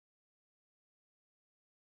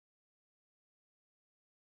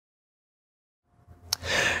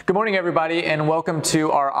Good morning, everybody, and welcome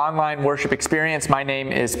to our online worship experience. My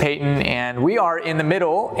name is Peyton, and we are in the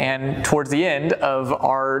middle and towards the end of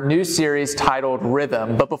our new series titled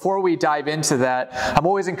Rhythm. But before we dive into that, I'm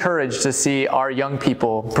always encouraged to see our young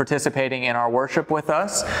people participating in our worship with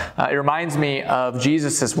us. It reminds me of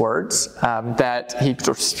Jesus' words that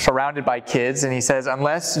he's surrounded by kids, and he says,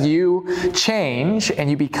 unless you change and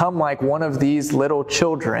you become like one of these little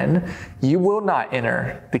children, you will not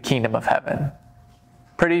enter the kingdom of heaven.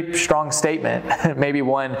 Pretty strong statement, maybe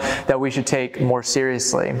one that we should take more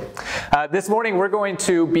seriously. This morning, we're going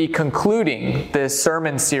to be concluding this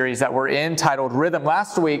sermon series that we're in titled Rhythm.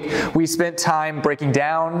 Last week, we spent time breaking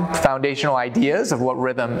down foundational ideas of what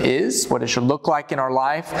rhythm is, what it should look like in our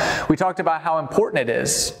life. We talked about how important it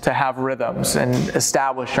is to have rhythms and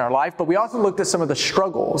established in our life, but we also looked at some of the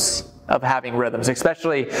struggles of having rhythms,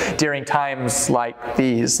 especially during times like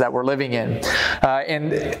these that we're living in.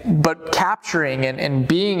 But capturing and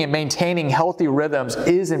being and maintaining healthy rhythms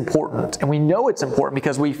is important. And we know it's important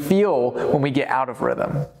because we feel when we get out of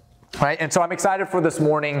rhythm. Right? And so I'm excited for this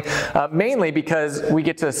morning, mainly because we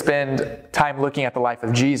get to spend time looking at the life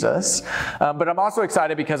of Jesus. But I'm also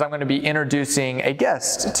excited because I'm going to be introducing a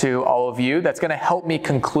guest to all of you that's going to help me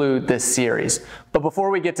conclude this series. But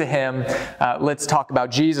before we get to him, let's talk about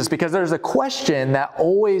Jesus, because there's a question that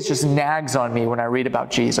always just nags on me when I read about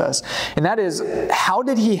Jesus. And that is, how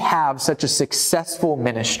did he have such a successful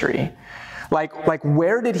ministry? Like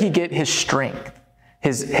where did he get his strength?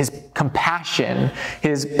 His compassion,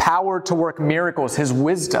 his power to work miracles, his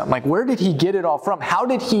wisdom. Like, where did he get it all from? How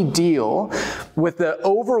did he deal with the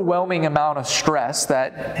overwhelming amount of stress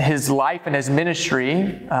that his life and his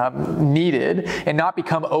ministry needed and not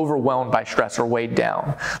become overwhelmed by stress or weighed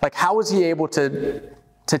down? Like, how was he able to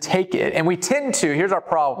take it? And we tend to, here's our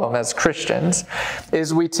problem as Christians,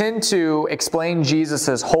 is we tend to explain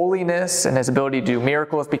Jesus' holiness and his ability to do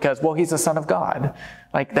miracles because, well, he's the Son of God.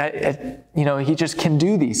 Like that, he just can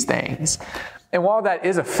do these things. And while that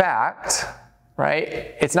is a fact, right,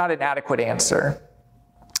 it's not an adequate answer.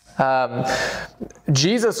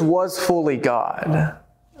 Jesus was fully God,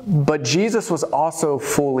 but Jesus was also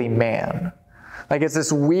fully man. Like, it's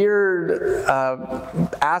this weird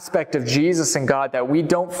aspect of Jesus and God that we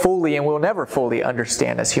don't fully and will never fully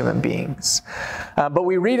understand as human beings. But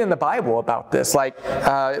we read in the Bible about this, like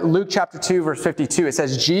Luke chapter 2, verse 52, it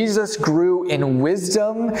says, Jesus grew in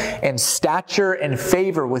wisdom and stature and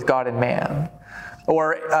favor with God and man.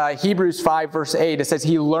 Or Hebrews 5, verse 8, it says,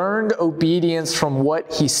 he learned obedience from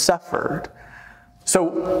what he suffered.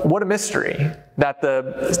 So what a mystery that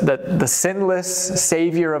the sinless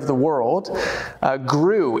Savior of the world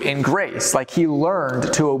grew in grace. Like, he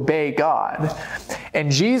learned to obey God.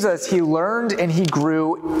 And Jesus, he learned and he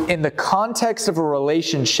grew in the context of a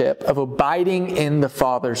relationship of abiding in the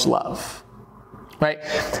Father's love. Right?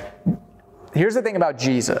 Here's the thing about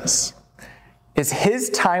Jesus, is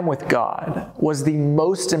his time with God was the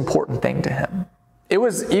most important thing to him. It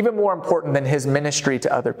was even more important than his ministry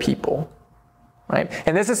to other people. Right?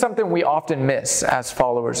 And this is something we often miss as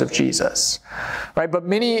followers of Jesus, right? But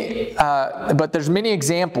there's many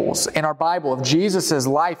examples in our Bible of Jesus'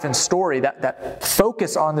 life and story that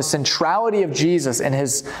focus on the centrality of Jesus and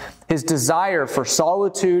his desire for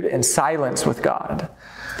solitude and silence with God.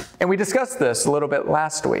 And we discussed this a little bit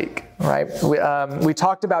last week, right? We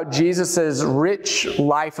talked about Jesus' rich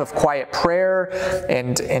life of quiet prayer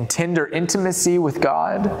and tender intimacy with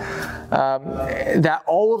God. That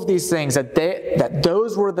all of these things, that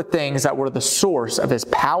those were the things that were the source of his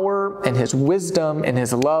power and his wisdom and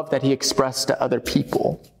his love that he expressed to other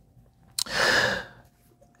people.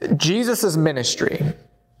 Jesus' ministry,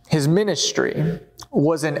 his ministry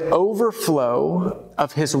was an overflow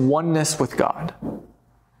of his oneness with God.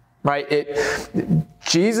 Right?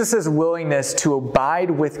 Jesus' willingness to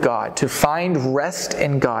abide with God, to find rest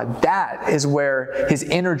in God, that is where his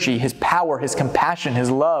energy, his power, his compassion,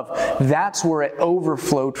 his love, that's where it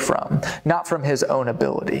overflowed from, not from his own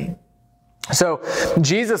ability. So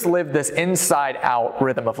Jesus lived this inside-out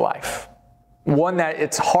rhythm of life. One that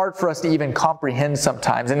it's hard for us to even comprehend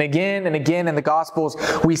sometimes. And again in the Gospels,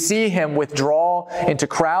 we see him withdraw into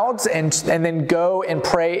crowds and then go and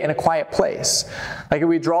pray in a quiet place. Like, he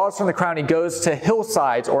withdraws from the crowd, he goes to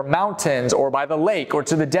hillsides or mountains or by the lake or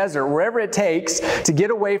to the desert, wherever it takes to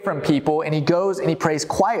get away from people, and he goes and he prays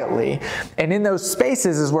quietly. And in those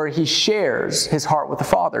spaces is where he shares his heart with the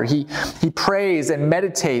Father. He prays and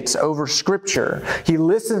meditates over Scripture. He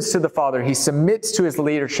listens to the Father. He submits to his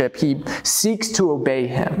leadership. He seeks to obey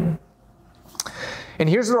him. And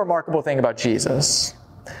here's the remarkable thing about Jesus,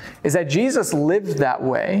 is that Jesus lived that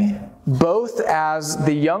way, both as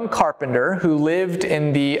the young carpenter who lived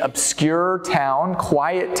in the obscure town,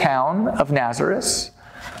 quiet town of Nazareth,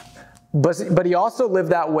 but he also lived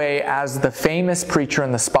that way as the famous preacher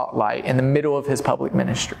in the spotlight in the middle of his public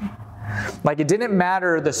ministry. Like, it didn't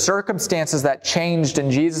matter the circumstances that changed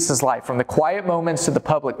in Jesus' life, from the quiet moments to the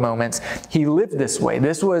public moments. He lived this way.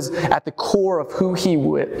 This was at the core of who he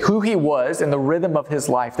was and the rhythm of his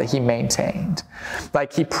life that he maintained.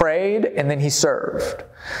 Like, he prayed and then he served.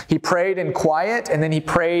 He prayed in quiet and then he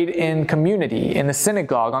prayed in community, in the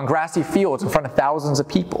synagogue, on grassy fields in front of thousands of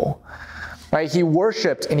people. Right? He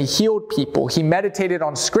worshiped and he healed people. He meditated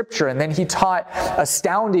on Scripture and then he taught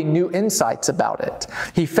astounding new insights about it.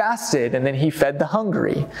 He fasted and then he fed the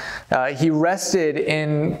hungry. He rested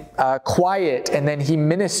in quiet and then he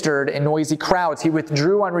ministered in noisy crowds. He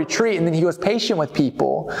withdrew on retreat and then he was patient with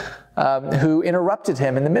people who interrupted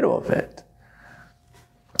him in the middle of it.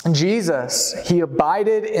 Jesus, he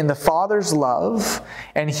abided in the Father's love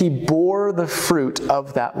and he bore the fruit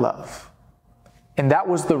of that love. And that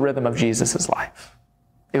was the rhythm of Jesus' life.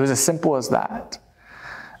 It was as simple as that.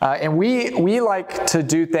 And we like to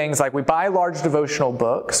do things like we buy large devotional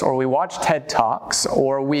books, or we watch TED Talks,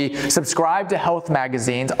 or we subscribe to health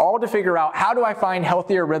magazines, all to figure out, how do I find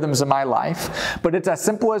healthier rhythms in my life? But it's as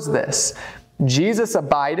simple as this. Jesus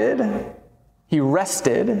abided, he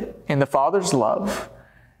rested in the Father's love,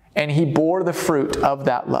 and he bore the fruit of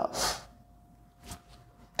that love.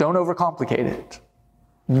 Don't overcomplicate it.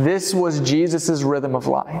 This was Jesus' rhythm of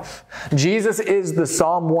life. Jesus is the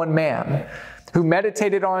Psalm 1 man who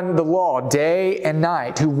meditated on the law day and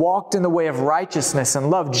night, who walked in the way of righteousness and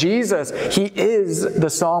love. Jesus, he is the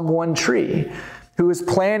Psalm 1 tree who is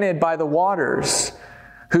planted by the waters,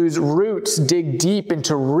 whose roots dig deep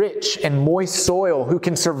into rich and moist soil, who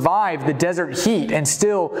can survive the desert heat and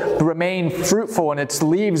still remain fruitful and its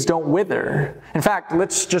leaves don't wither. In fact,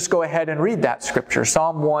 let's just go ahead and read that scripture.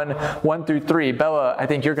 Psalm 1 through 3. Bella, I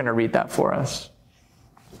think you're going to read that for us.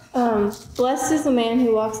 Blessed is the man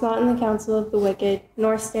who walks not in the counsel of the wicked,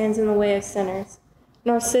 nor stands in the way of sinners,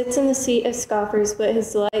 nor sits in the seat of scoffers, but his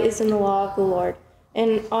delight is in the law of the Lord.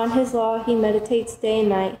 And on his law he meditates day and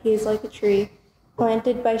night. He is like a tree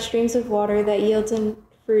planted by streams of water that yields in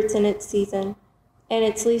fruits in its season, and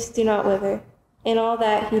its leaves do not wither. In all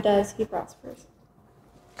that he does, he prospers.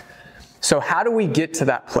 So how do we get to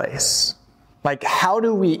that place? Like, how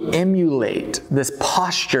do we emulate this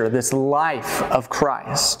posture, this life of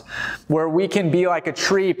Christ, where we can be like a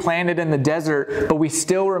tree planted in the desert, but we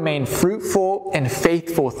still remain fruitful and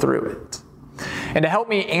faithful through it? And to help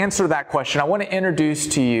me answer that question, I want to introduce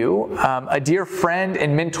to you a dear friend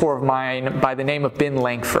and mentor of mine by the name of Ben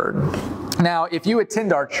Langford. Now, if you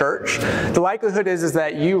attend our church, the likelihood is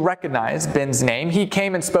that you recognize Ben's name. He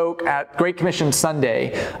came and spoke at Great Commission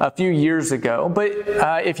Sunday a few years ago. But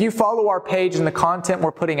if you follow our page and the content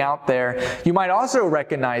we're putting out there, you might also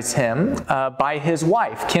recognize him by his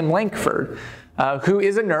wife, Kim Langford, who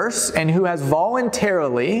is a nurse and who has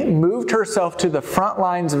voluntarily moved herself to the front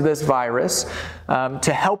lines of this virus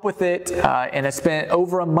to help with it, and has spent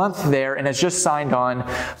over a month there and has just signed on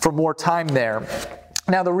for more time there.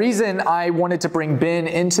 Now, the reason I wanted to bring Ben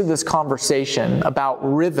into this conversation about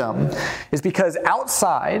rhythm is because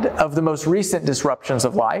outside of the most recent disruptions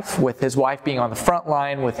of life, with his wife being on the front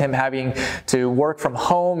line, with him having to work from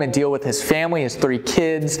home and deal with his family, his 3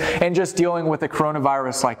 kids, and just dealing with the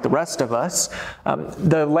coronavirus like the rest of us,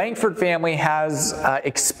 the Langford family has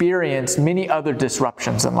experienced many other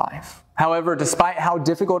disruptions in life. However, despite how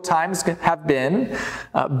difficult times have been,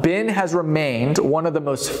 Ben has remained one of the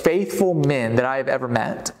most faithful men that I have ever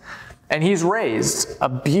met. And he's raised a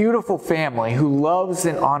beautiful family who loves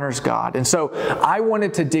and honors God. And so I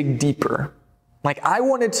wanted to dig deeper. I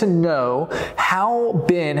wanted to know how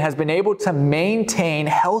Ben has been able to maintain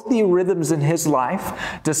healthy rhythms in his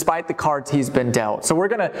life despite the cards he's been dealt. So we're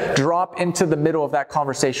going to drop into the middle of that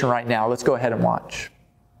conversation right now. Let's go ahead and watch.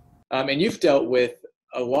 And you've dealt with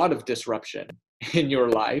a lot of disruption in your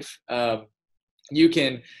life. You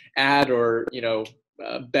can add or,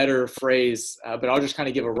 better phrase, but I'll just kind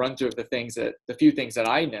of give a run through of the few things that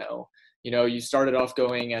I know. You started off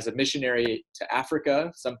going as a missionary to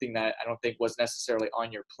Africa, something that I don't think was necessarily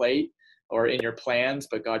on your plate or in your plans,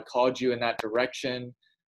 but God called you in that direction.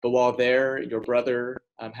 But while there, your brother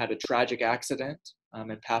had a tragic accident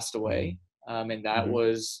and passed away. And that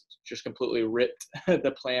was just completely ripped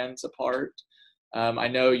the plans apart. I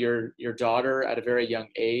know your daughter at a very young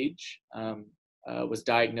age was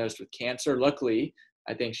diagnosed with cancer. Luckily,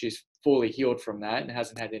 I think she's fully healed from that and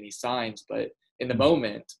hasn't had any signs. But in the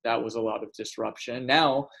moment, that was a lot of disruption.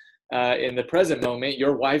 Now, in the present moment,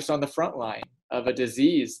 your wife's on the front line of a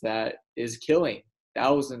disease that is killing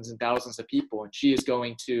thousands and thousands of people, and she is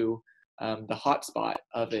going to the hotspot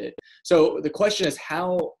of it. So the question is,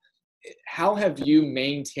 how have you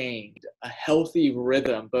maintained a healthy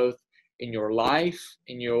rhythm, both in your life,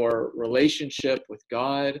 in your relationship with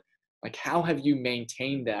God? Like, how have you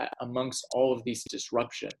maintained that amongst all of these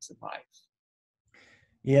disruptions in life?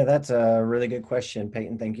 Yeah, that's a really good question,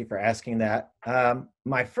 Peyton. Thank you for asking that.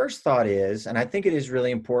 My first thought is, and I think it is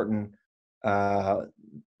really important,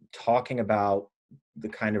 talking about the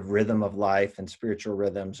kind of rhythm of life, and spiritual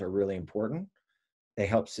rhythms are really important. They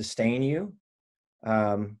help sustain you.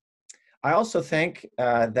 Um, I also think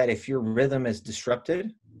that if your rhythm is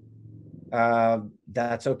disrupted,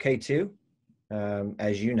 that's okay too.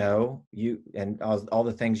 As you know, you and all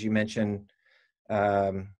the things you mentioned,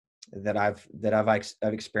 um, that I've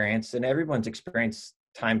experienced, and everyone's experienced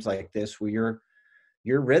times like this where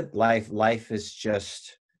your life is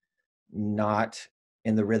just not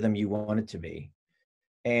in the rhythm you want it to be.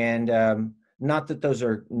 And not that those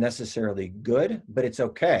are necessarily good, but it's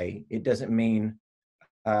okay. It doesn't mean,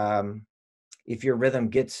 um, if your rhythm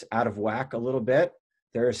gets out of whack a little bit,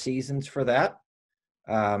 there are seasons for that.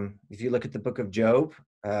 If you look at the book of Job,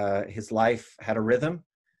 his life had a rhythm,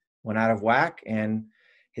 went out of whack, and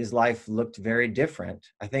his life looked very different.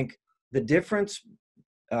 I think the difference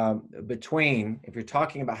between, if you're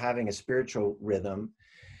talking about having a spiritual rhythm,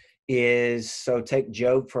 is, so take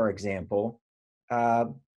Job, for example.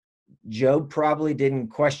 Job probably didn't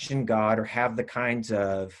question God or have the kinds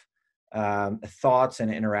of thoughts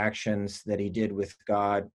and interactions that he did with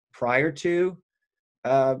God prior to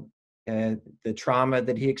uh, the trauma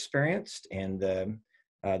that he experienced, and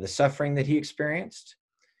the suffering that he experienced.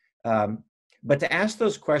 But to ask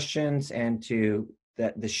those questions, and to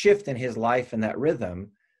that the shift in his life and that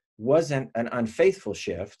rhythm wasn't an unfaithful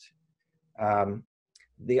shift.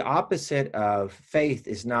 The opposite of faith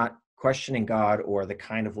is not questioning God, or the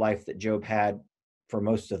kind of life that Job had for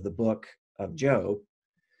most of the book of Job.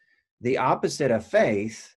 The opposite of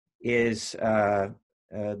faith is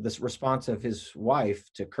this response of his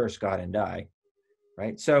wife to curse God and die,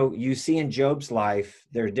 right? So you see in Job's life,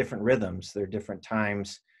 there are different rhythms. There are different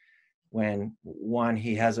times when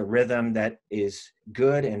he has a rhythm that is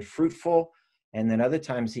good and fruitful, and then other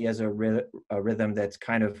times he has a rhythm that's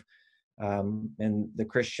kind of, and the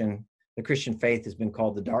Christian faith has been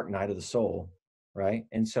called the dark night of the soul, right?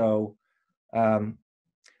 And so I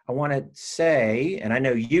want to say, and I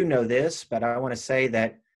know you know this, but I want to say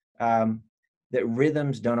that that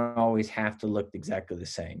rhythms don't always have to look exactly the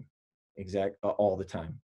same, all the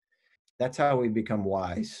time. That's how we become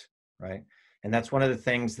wise, right? And that's one of the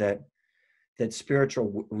things that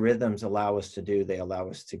spiritual rhythms allow us to do. They allow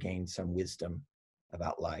us to gain some wisdom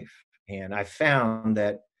about life. And I found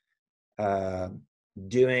that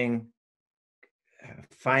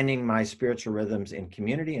finding my spiritual rhythms in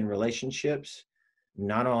community and relationships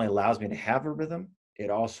not only allows me to have a rhythm,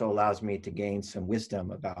 it also allows me to gain some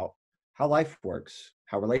wisdom about how life works,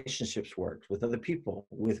 how relationships work with other people,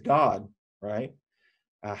 with God, right?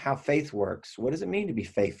 How faith works. What does it mean to be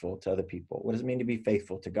faithful to other people? What does it mean to be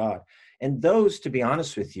faithful to God? And those, to be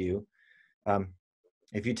honest with you,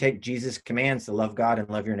 if you take Jesus' commands to love God and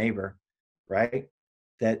love your neighbor, right?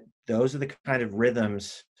 That those are the kind of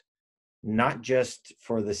rhythms, not just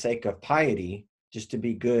for the sake of piety, just to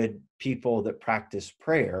be good people that practice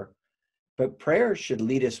prayer, but prayer should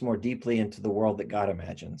lead us more deeply into the world that God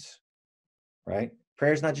imagines, right?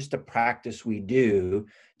 Prayer is not just a practice we do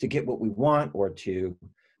to get what we want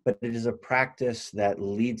but it is a practice that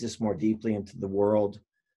leads us more deeply into the world,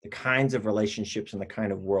 the kinds of relationships and the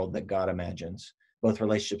kind of world that God imagines, both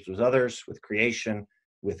relationships with others, with creation,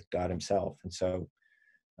 with God himself. And so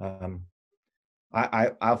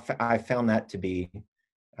I found that to be,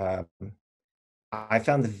 I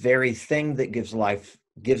found the very thing that gives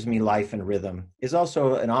me life and rhythm is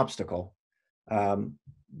also an obstacle.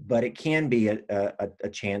 But it can be a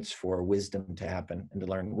chance for wisdom to happen and to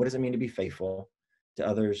learn, what does it mean to be faithful to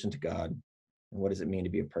others and to God? And what does it mean to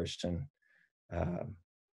be a person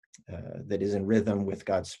that is in rhythm with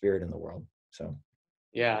God's Spirit in the world? So,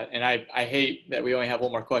 yeah, and I hate that we only have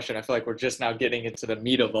one more question. I feel like we're just now getting into the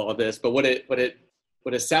meat of all of this. But what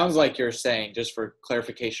it sounds like you're saying, just for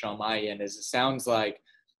clarification on my end, is it sounds like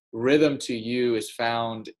rhythm to you is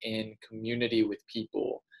found in community with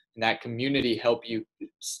people. And that community help you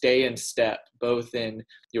stay in step, both in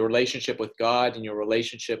your relationship with God and your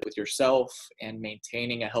relationship with yourself, and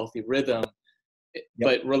maintaining a healthy rhythm. Yep.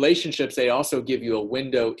 But relationships, they also give you a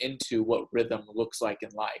window into what rhythm looks like in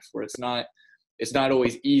life, where it's not it's not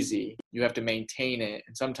always easy. You have to maintain it.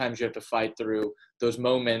 And sometimes you have to fight through those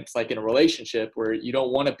moments, like in a relationship where you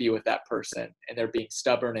don't want to be with that person and they're being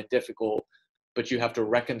stubborn and difficult, but you have to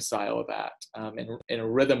reconcile that. And a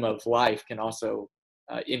rhythm of life can also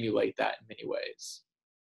emulate that in many ways.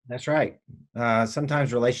 That's right.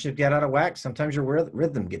 Sometimes relationships get out of whack. Sometimes your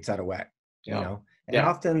rhythm gets out of whack, you know, and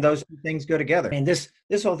often those two things go together. I mean, this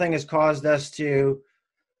whole thing has caused us to,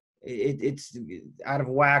 it's out of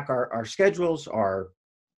whack, our schedules, our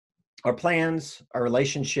plans, our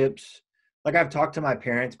relationships. Like, I've talked to my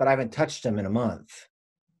parents, but I haven't touched them in a month,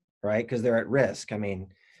 right? Because they're at risk. I mean,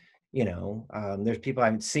 you know, there's people I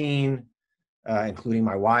haven't seen, including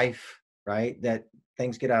my wife, right? That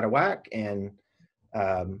things get out of whack. And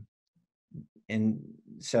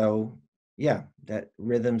so, yeah, that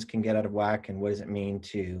rhythms can get out of whack. And what does it mean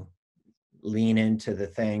to lean into the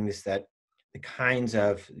things that the kinds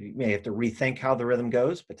of, you may have to rethink how the rhythm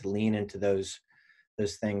goes, but to lean into those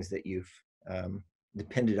things that you've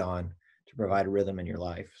depended on to provide a rhythm in your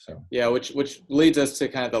life. So yeah, which leads us to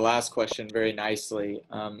kind of the last question very nicely.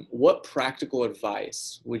 What practical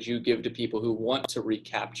advice would you give to people who want to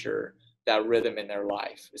recapture that rhythm in their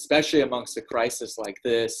life, especially amongst a crisis like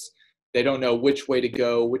this? They don't know which way to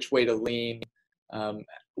go, which way to lean.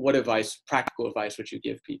 What practical advice would you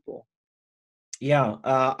give people? Yeah,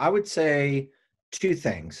 I would say two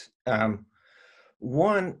things.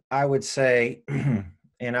 One, I would say,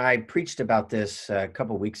 and I preached about this a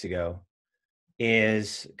couple of weeks ago,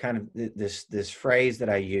 is kind of this phrase that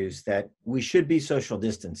I use, that we should be social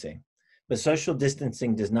distancing, but social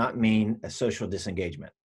distancing does not mean a social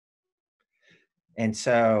disengagement. And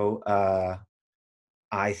so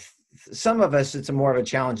some of us, it's more of a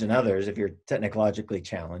challenge than others if you're technologically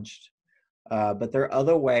challenged. But there are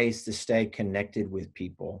other ways to stay connected with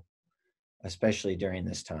people, especially during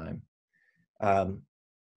this time.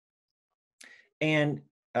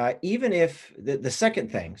 Even if the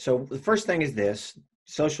second thing, so the first thing is this: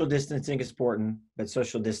 social distancing is important, but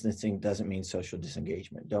social distancing doesn't mean social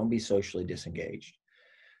disengagement. Don't be socially disengaged.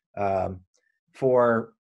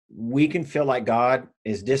 For we can feel like God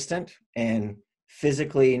is distant and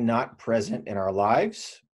physically not present in our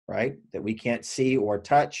lives, right? That we can't see or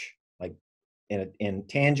touch, like in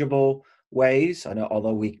tangible ways. I know,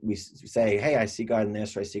 although we say, hey, I see God in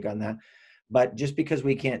this, or I see God in that. But just because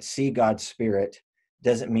we can't see God's Spirit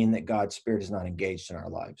doesn't mean that God's Spirit is not engaged in our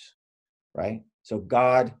lives, right? So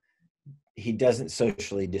God, he doesn't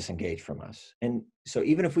socially disengage from us. And so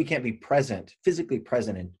even if we can't be present, physically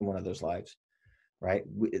present in one of those lives, right?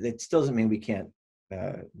 It still doesn't mean we can't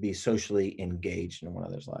be socially engaged in one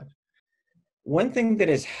of those lives. One thing that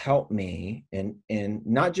has helped me, in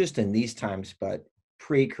not just in these times, but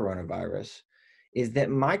pre-coronavirus, is that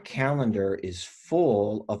my calendar is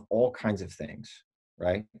full of all kinds of things,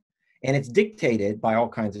 right? And it's dictated by all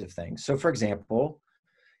kinds of things. So for example,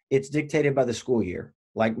 it's dictated by the school year.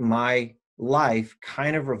 Like, my life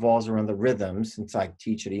kind of revolves around the rhythms, since I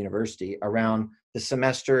teach at a university, around the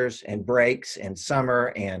semesters and breaks and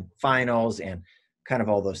summer and finals and kind of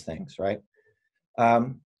all those things, right?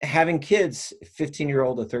 Having kids, a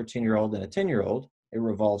 15-year-old, a 13-year-old, and a 10-year-old, it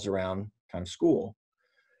revolves around kind of school.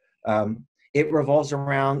 It revolves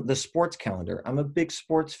around the sports calendar. I'm a big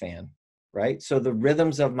sports fan, right? So the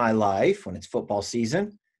rhythms of my life, when it's football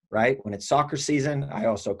season, right? When it's soccer season, I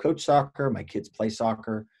also coach soccer. My kids play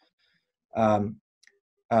soccer.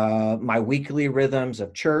 My weekly rhythms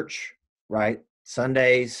of church, right?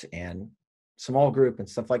 Sundays and small group and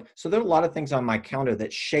stuff like. So there are a lot of things on my calendar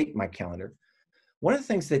that shape my calendar. One of the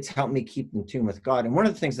things that's helped me keep in tune with God, and one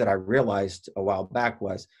of the things that I realized a while back,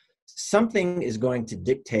 was something is going to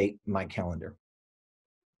dictate my calendar,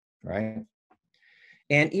 right?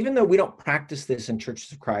 And even though we don't practice this in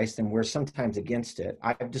Churches of Christ, and we're sometimes against it,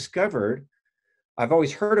 I've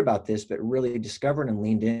always heard about this, but really discovered and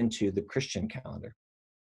leaned into the Christian calendar,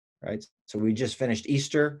 right? So we just finished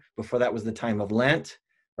Easter. Before that was the time of Lent,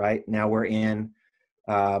 right? Now we're in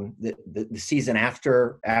the season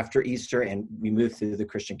after Easter, and we move through the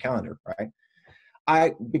Christian calendar, right?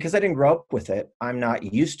 Because I didn't grow up with it, I'm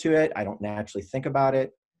not used to it. I don't naturally think about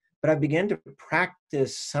it, but I began to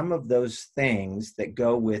practice some of those things that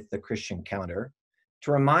go with the Christian calendar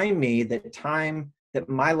to remind me that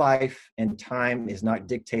my life and time is not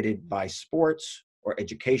dictated by sports or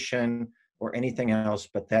education or anything else,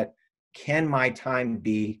 but that can my time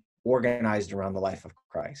be organized around the life of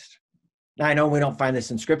Christ? Now, I know we don't find this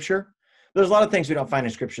in Scripture. There's a lot of things we don't find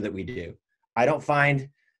in Scripture that we do. I don't find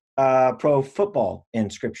pro football in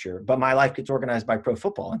Scripture, but my life gets organized by pro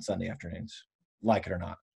football on Sunday afternoons, like it or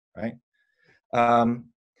not, right?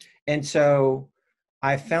 And so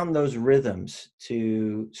I found those rhythms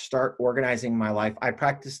to start organizing my life. I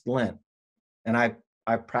practiced Lent, and I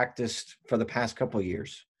practiced for the past couple of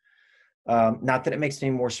years. Not that it makes me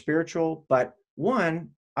more spiritual, but one,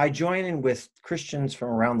 I join in with Christians from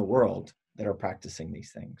around the world that are practicing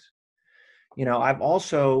these things. I've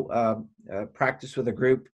also practiced with a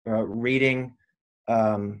group reading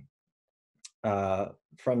from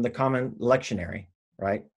the Common Lectionary,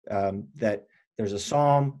 right? That there's a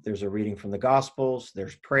psalm, there's a reading from the Gospels,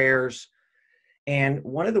 there's prayers. And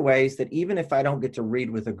one of the ways that even if I don't get to read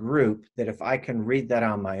with a group, that if I can read that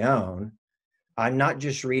on my own, I'm not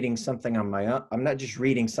just reading something on my own. I'm not just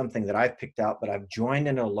reading something that I've picked out, but I've joined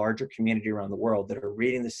in a larger community around the world that are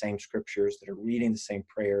reading the same scriptures, that are reading the same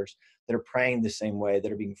prayers, that are praying the same way,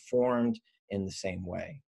 that are being formed in the same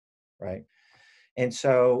way, right? And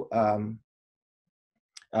so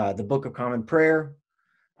the Book of Common Prayer,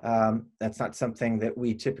 that's not something that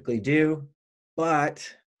we typically do,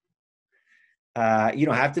 but you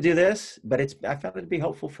don't have to do this, but I found it to be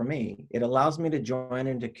helpful for me. It allows me to join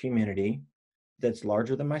into community that's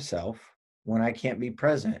larger than myself when I can't be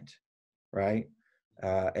present, right?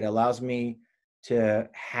 It allows me to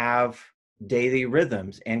have daily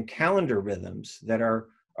rhythms and calendar rhythms that are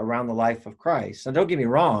around the life of Christ. And don't get me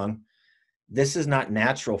wrong, this is not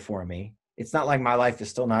natural for me. It's not like my life is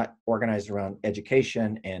still not organized around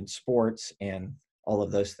education and sports and all of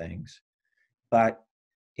those things. But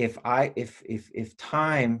if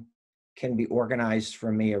time can be organized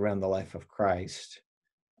for me around the life of Christ,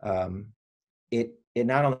 it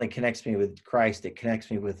not only connects me with Christ, it connects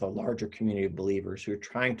me with a larger community of believers who are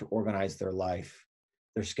trying to organize their life,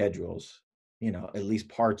 their schedules, at least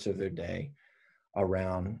parts of their day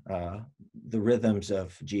around the rhythms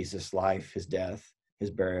of Jesus' life, his death, his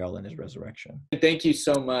burial, and his resurrection. Thank you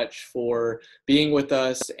so much for being with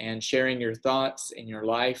us and sharing your thoughts and your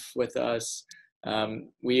life with us.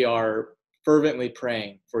 We are fervently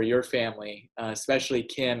praying for your family, especially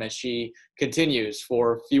Kim, as she continues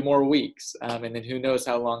for a few more weeks, and then who knows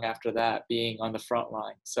how long after that, being on the front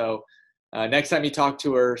line. So next time you talk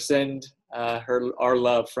to her, send her our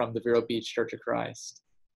love from the Vero Beach Church of Christ.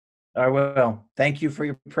 I will. Thank you for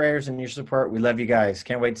your prayers and your support. We love you guys.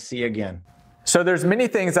 Can't wait to see you again. So there's many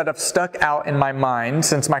things that have stuck out in my mind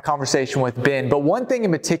since my conversation with Ben, but one thing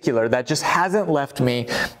in particular that just hasn't left me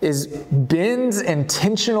is Ben's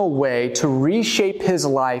intentional way to reshape his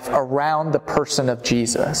life around the person of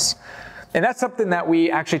Jesus. And that's something that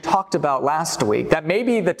we actually talked about last week, that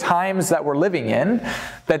maybe the times that we're living in,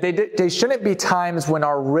 that they shouldn't be times when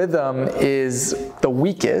our rhythm is the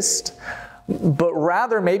weakest, but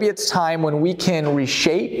rather maybe it's time when we can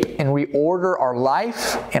reshape and reorder our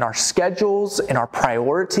life and our schedules and our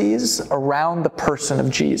priorities around the person of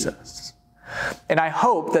Jesus. And I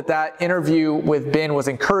hope that interview with Ben was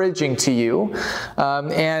encouraging to you.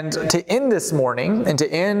 And to end this morning and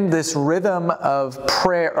to end this rhythm of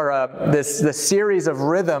prayer, or this series of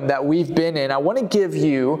rhythm that we've been in, I want to give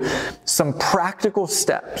you some practical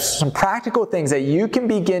steps, some practical things that you can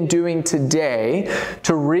begin doing today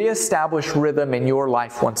to reestablish rhythm in your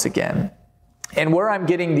life once again. And where I'm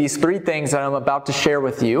getting these three things that I'm about to share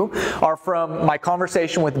with you are from my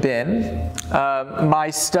conversation with Ben, my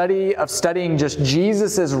studying just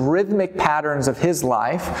Jesus's rhythmic patterns of his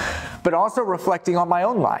life, but also reflecting on my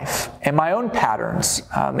own life and my own patterns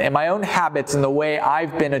and my own habits and the way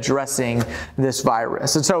I've been addressing this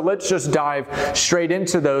virus. And so let's just dive straight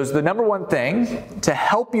into those. The number one thing to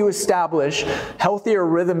help you establish healthier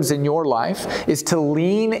rhythms in your life is to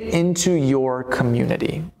lean into your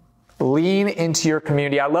community. Lean into your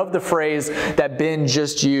community. I love the phrase that Ben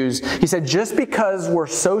just used. He said, just because we're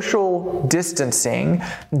social distancing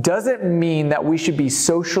doesn't mean that we should be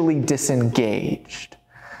socially disengaged.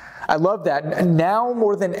 I love that. Now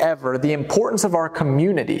more than ever, the importance of our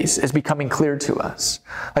communities is becoming clear to us.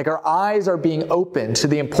 Like our eyes are being opened to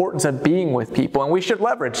the importance of being with people, and we should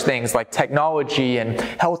leverage things like technology and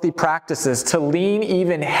healthy practices to lean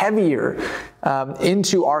even heavier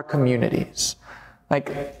into our communities.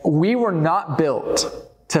 Like, we were not built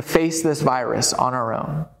to face this virus on our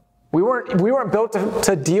own. We weren't built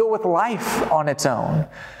to deal with life on its own.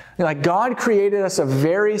 Like, God created us a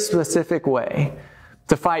very specific way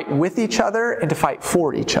to fight with each other and to fight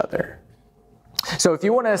for each other. So if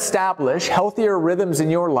you want to establish healthier rhythms in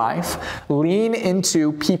your life, lean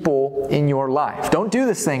into people in your life. Don't do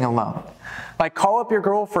this thing alone. Like, call up your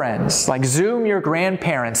girlfriends, like Zoom your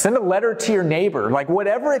grandparents, send a letter to your neighbor, like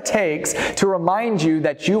whatever it takes to remind you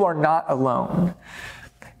that you are not alone.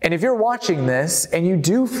 And if you're watching this and you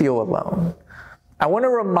do feel alone, I want to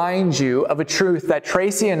remind you of a truth that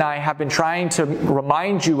Tracy and I have been trying to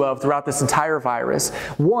remind you of throughout this entire virus.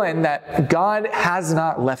 One, that God has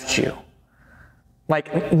not left you.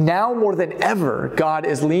 Like now more than ever, God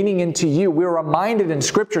is leaning into you. We're reminded in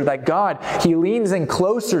Scripture that God, He leans in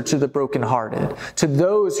closer to the brokenhearted, to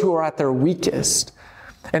those who are at their weakest.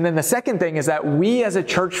 And then the second thing is that we as a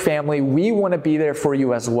church family, we want to be there for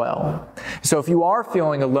you as well. So if you are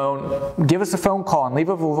feeling alone, give us a phone call and leave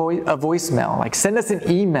a voicemail. Like send us an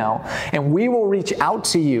email and we will reach out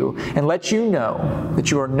to you and let you know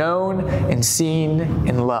that you are known and seen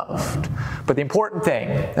and loved. But the important thing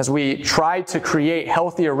as we try to create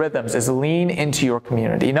healthier rhythms is lean into your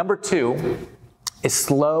community. Number 2 is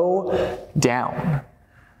slow down.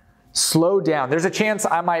 Slow down. There's a chance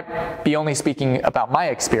I might be only speaking about my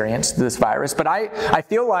experience with this virus, but I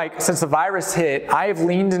feel like since the virus hit, I've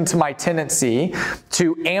leaned into my tendency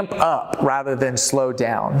to amp up rather than slow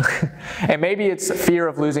down. And maybe it's fear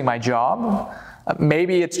of losing my job.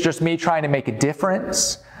 Maybe it's just me trying to make a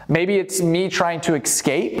difference. Maybe it's me trying to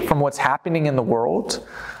escape from what's happening in the world.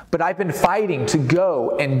 But I've been fighting to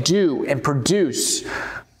go and do and produce.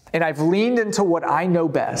 And I've leaned into what I know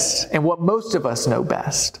best and what most of us know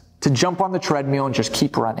best. To jump on the treadmill and just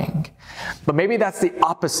keep running. But maybe that's the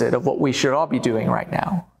opposite of what we should all be doing right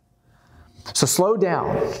now. So slow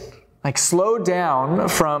down. Like slow down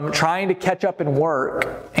from trying to catch up and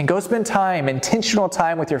work and go spend time, intentional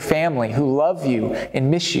time with your family who love you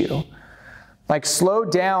and miss you. Like slow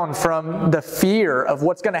down from the fear of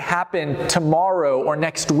what's going to happen tomorrow or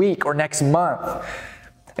next week or next month.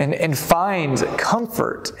 And find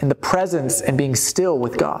comfort in the presence and being still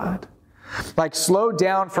with God. Like slow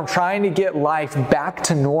down from trying to get life back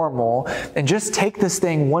to normal and just take this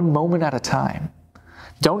thing one moment at a time.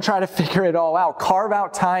 Don't try to figure it all out. Carve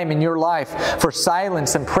out time in your life for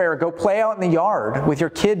silence and prayer. Go play out in the yard with your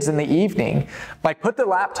kids in the evening. Like put the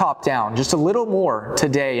laptop down just a little more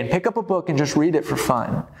today and pick up a book and just read it for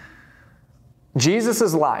fun.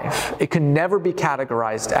 Jesus' life, it could never be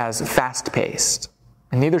categorized as fast-paced,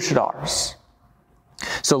 and neither should ours.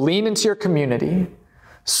 So lean into your community.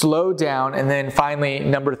 Slow down, and then finally,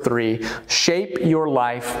 number 3, shape your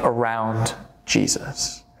life around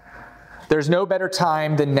Jesus. There's no better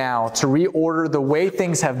time than now to reorder the way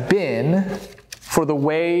things have been for the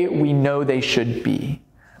way we know they should be.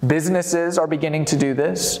 Businesses are beginning to do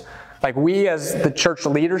this. Like we as the church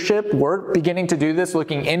leadership, we're beginning to do this,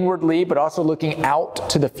 looking inwardly, but also looking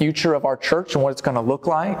out to the future of our church and what it's going to look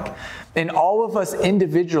like. And all of us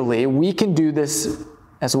individually, we can do this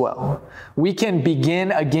as well. We can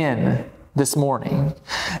begin again this morning.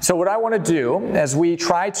 So what I want to do as we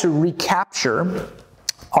try to recapture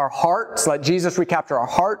our hearts, let Jesus recapture our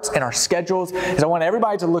hearts and our schedules, is I want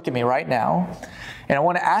everybody to look at me right now, and I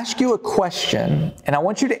want to ask you a question, and I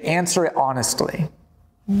want you to answer it honestly.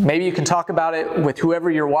 Maybe you can talk about it with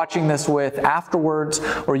whoever you're watching this with afterwards,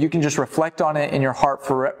 or you can just reflect on it in your heart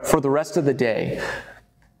for the rest of the day.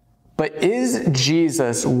 But is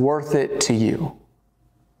Jesus worth it to you?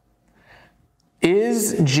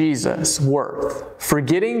 Is Jesus worth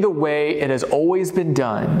forgetting the way it has always been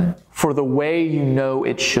done for the way you know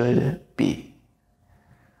it should be?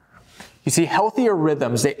 You see, healthier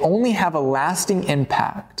rhythms, they only have a lasting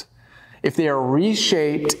impact if they are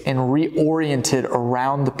reshaped and reoriented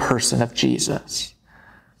around the person of Jesus.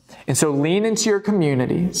 And so lean into your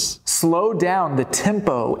communities, slow down the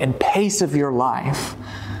tempo and pace of your life,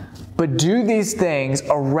 but do these things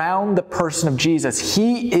around the person of Jesus.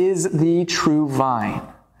 He is the true vine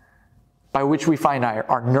by which we find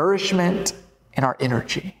our nourishment and our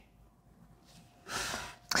energy.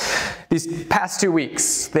 These past 2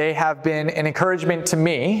 weeks, they have been an encouragement to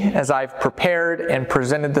me as I've prepared and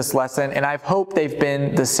presented this lesson, and I hope they've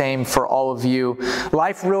been the same for all of you.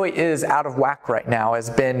 Life really is out of whack right now, as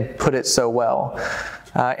Ben put it so well.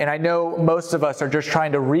 And I know most of us are just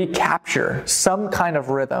trying to recapture some kind of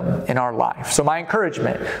rhythm in our life. So my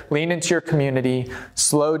encouragement, lean into your community,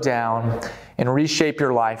 slow down, and reshape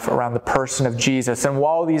your life around the person of Jesus. And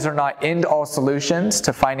while these are not end-all solutions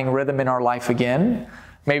to finding rhythm in our life again,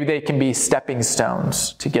 maybe they can be stepping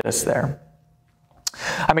stones to get us there.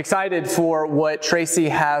 I'm excited for what Tracy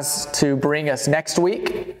has to bring us next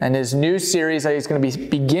week and his new series that he's going to be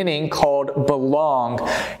beginning called Belong.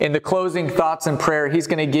 In the closing thoughts and prayer, he's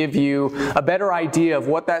going to give you a better idea of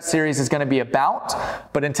what that series is going to be about.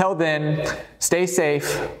 But until then, stay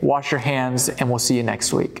safe, wash your hands, and we'll see you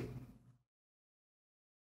next week.